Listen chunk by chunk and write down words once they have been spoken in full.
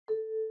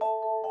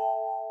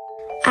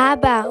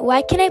Abba,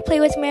 why can't I play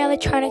with my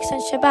electronics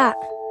on Shabbat?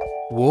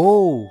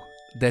 Whoa,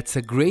 that's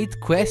a great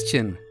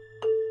question.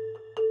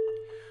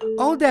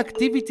 All the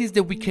activities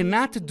that we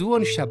cannot do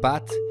on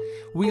Shabbat,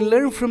 we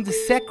learn from the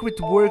sacred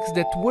works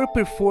that were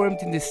performed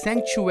in the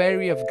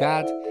sanctuary of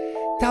God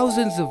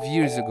thousands of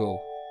years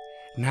ago.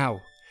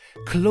 Now,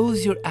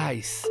 close your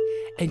eyes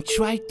and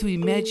try to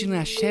imagine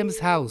Hashem's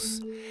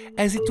house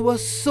as it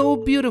was so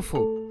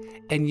beautiful,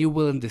 and you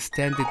will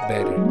understand it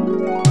better.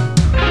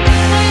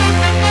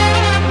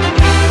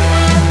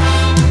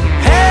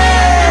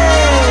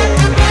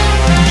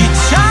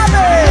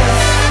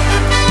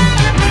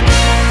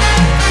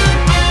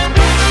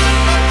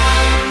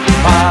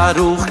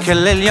 Baruch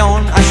Kel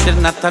Elyon asher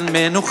natan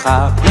menucha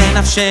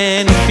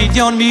lenafshenu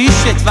pidyon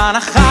mishet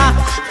vanacha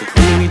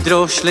והוא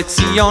ידרוש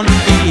לציון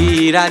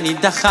עיר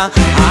הנידחה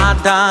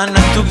עדה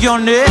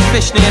נתוגיון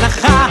נפש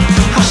ננחה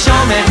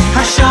השומר,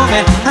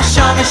 השומר,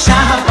 השומר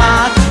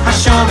שבת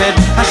השומר,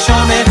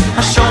 השומר,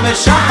 השומר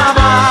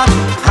שבת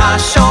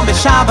השומר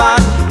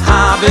שבת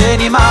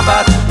הבני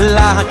מבט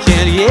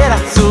להקל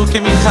ירצו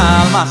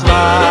כמנחל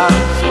מחבט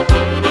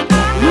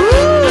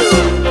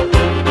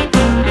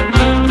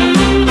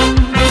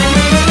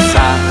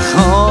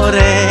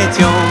את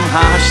יום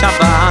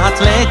השבת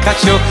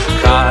לקדשו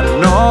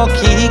קרנו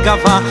כי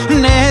גבה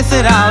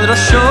נזר על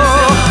ראשו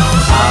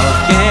על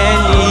כן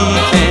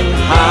ייתן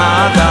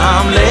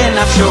האדם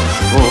לנפשו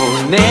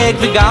עונג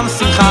וגם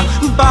שמחה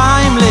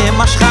באים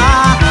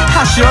למשכה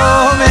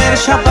השומר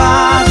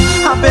שבת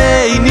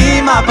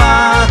הבני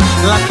מבט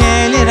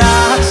לקל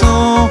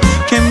ירצו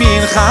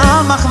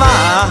כמנחל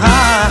מחבט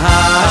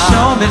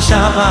השומר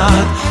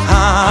שבת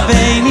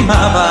הבני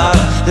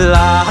מבט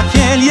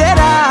לקל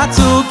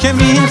ירצו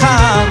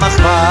כמנחל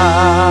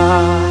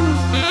מחבט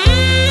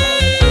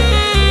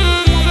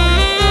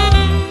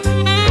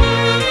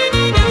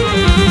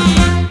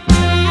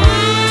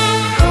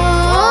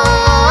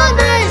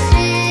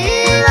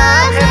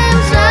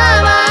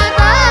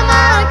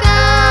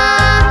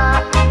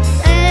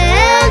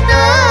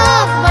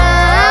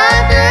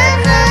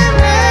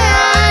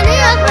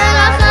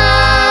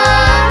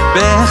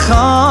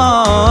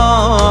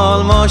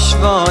בכל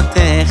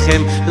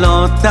מושבותיכם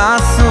לא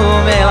תעשו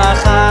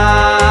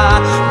מלאכה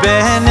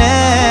בניכם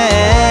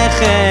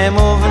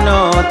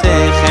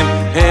ובנותיכם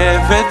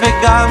עבד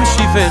וגם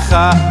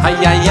שפחה איי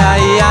איי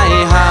איי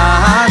איי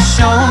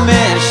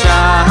השומר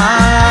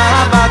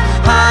שבת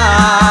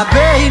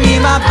הבני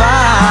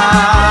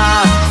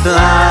מבט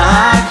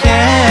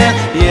לקל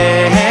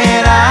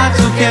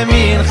ירצו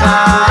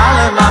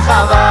כמנחל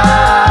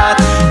מחבט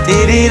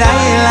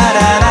טיריריי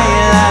לריריי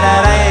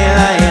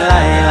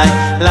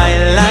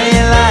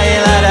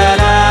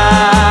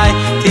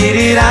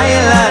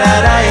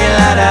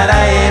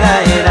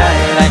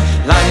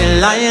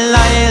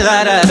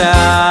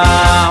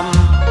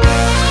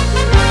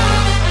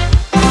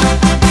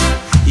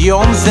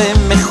יום זה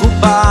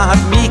מכובד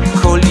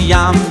מכל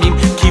ימים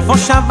כי בו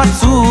שבת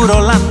צור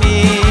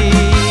עולמים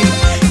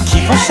כי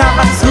בו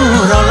שבת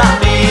צור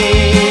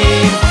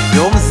עולמים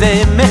יום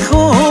זה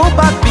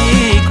מכובד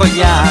מכל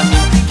ימים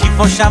כי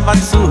בו שבת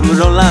צור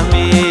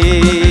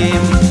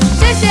עולמים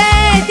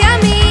ששת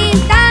ימים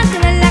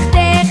תחת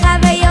מלאכתך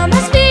ויום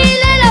השביעי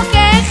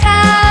לאלוקיך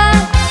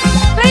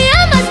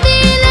ויום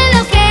השביעי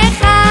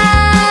לאלוקיך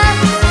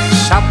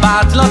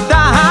שבת לא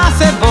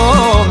תעשה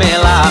בו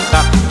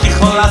מלאכה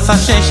כל עשה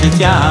ששת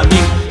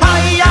ימים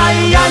איי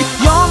איי איי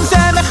יום זה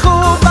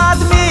מכובד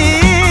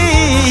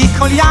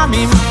מכל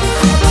ימים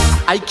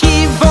איי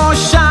כי בו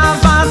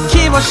שבת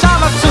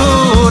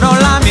צור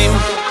עולמים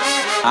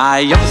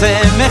איי יום זה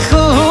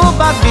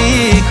מכובד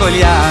מכל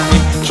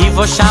ימים כי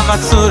בו שבת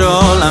צור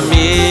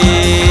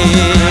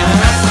עולמים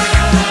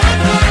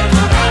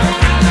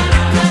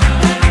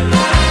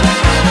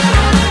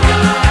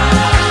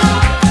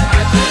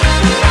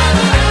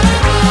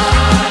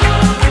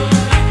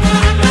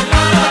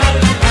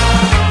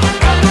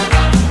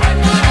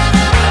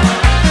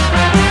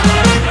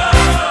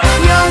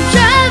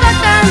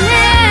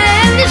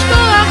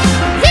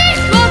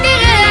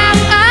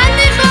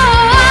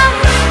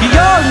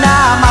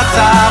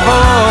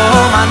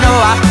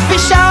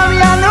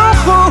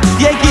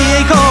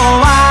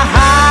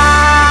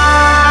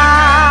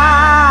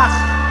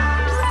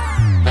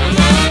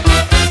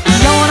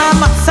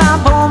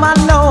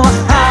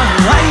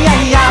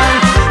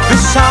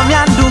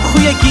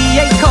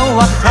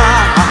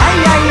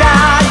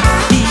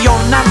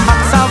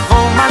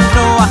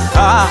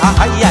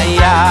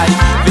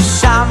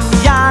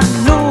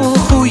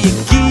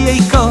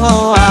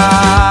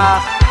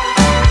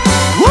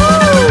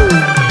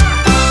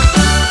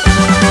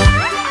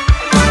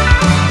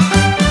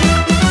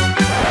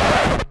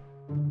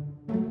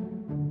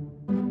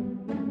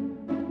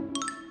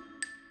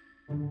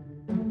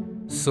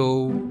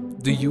So,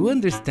 do you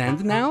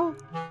understand now?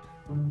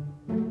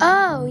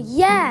 Oh,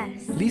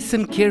 yes.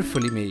 Listen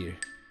carefully, Meir.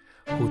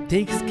 Who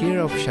takes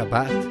care of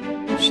Shabbat,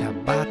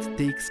 Shabbat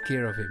takes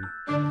care of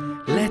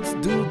him. Let's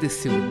do the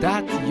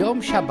Seudat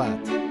Yom Shabat.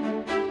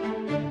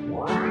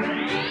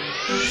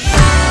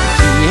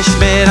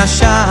 Eshmerá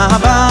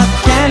Shabat,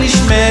 Kel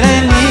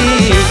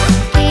Eshmereni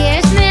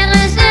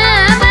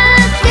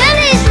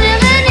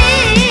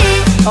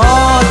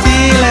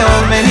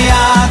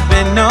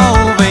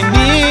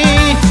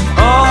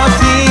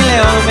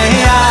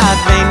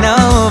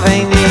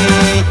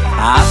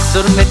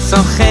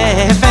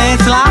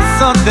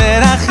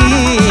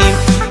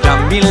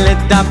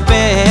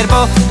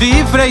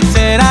דברי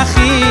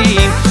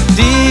צרחים,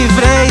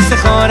 דברי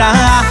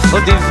סחורה או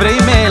דברי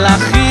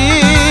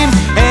מלכים,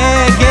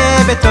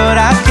 הגה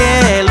בתורה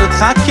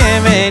כלותך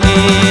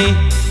כמני,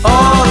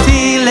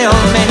 אותי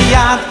לעולמי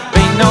יד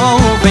בינו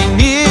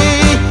וביני,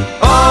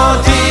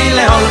 אותי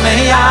לעולמי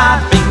יד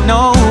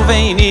בינו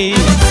וביני.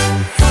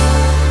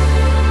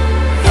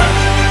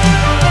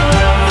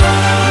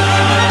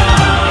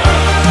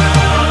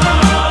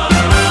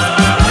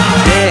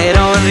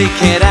 דרור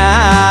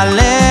יקרא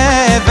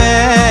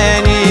לבנים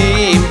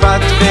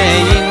בת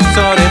ואין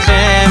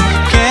צורכם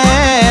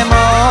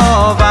כמו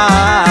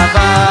בבית.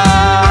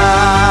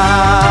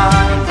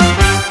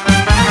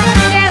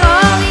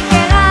 דרור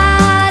יקרא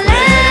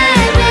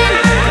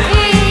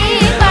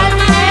לבנים בת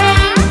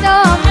ואין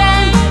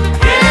צורכם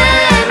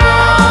כמו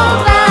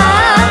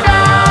בבית.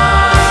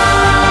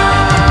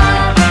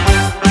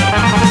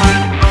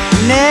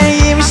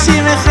 נעים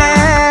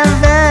שמכם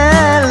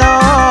ולא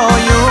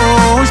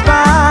יושבת,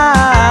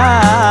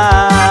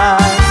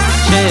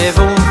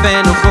 שבו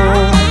ונוחו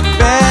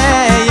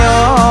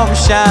ביום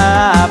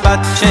שבת,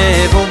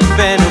 שבו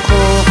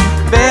ונוחו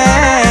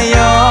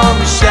ביום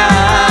שבת.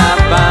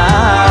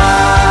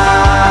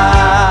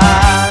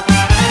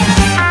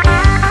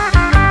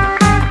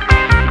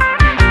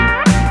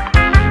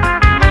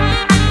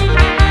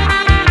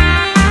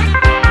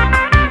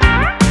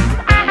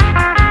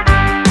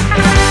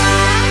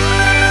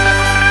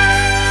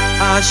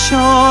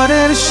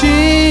 השורר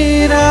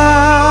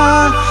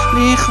שירה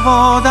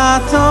לכבוד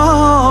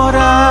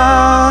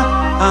התורה,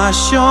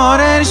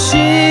 השורר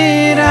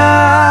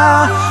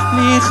שירה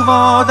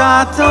לכבוד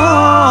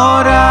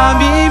התורה,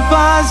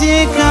 מפז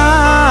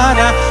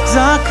יקרא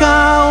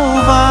זכה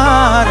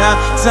וברה,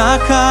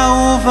 זכה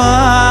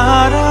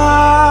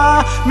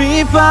וברה,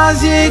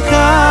 מפז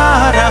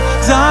יקרא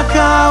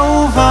זכה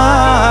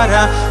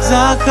וברה,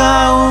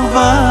 זכה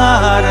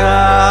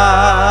וברה.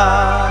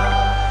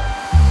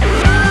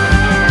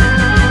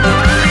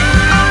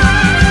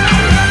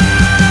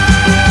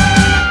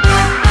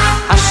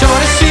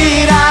 השורר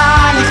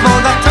שירה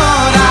לכבוד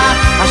התורה,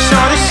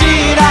 השורר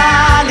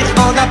שירה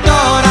לכבוד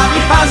התורה,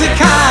 מפז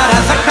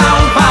יקרא זכה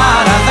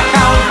וברה,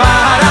 זכה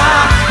וברה,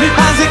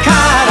 מפז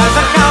יקרא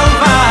זכה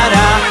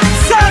וברה,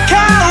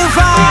 זכה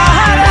וברה.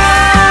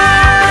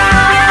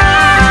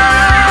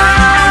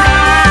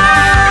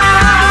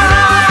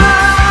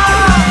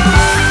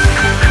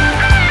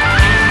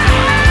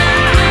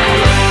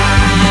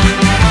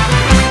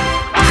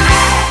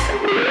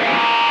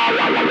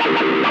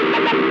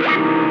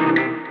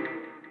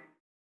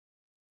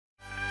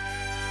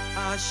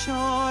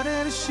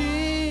 השורר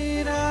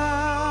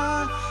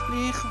שירה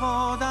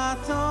לכבוד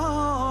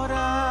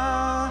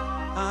התורה,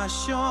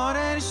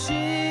 השורר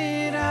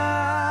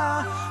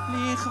שירה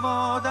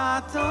לכבוד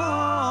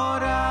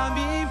התורה,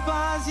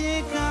 מפז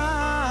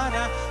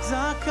יקרא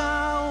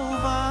זכה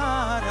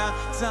וברה,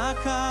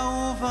 זכה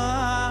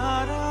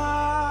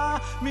וברה,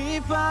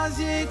 מפז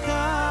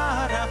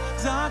יקרא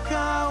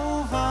זכה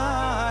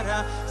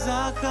וברה,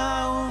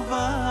 זכה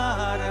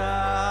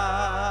וברה.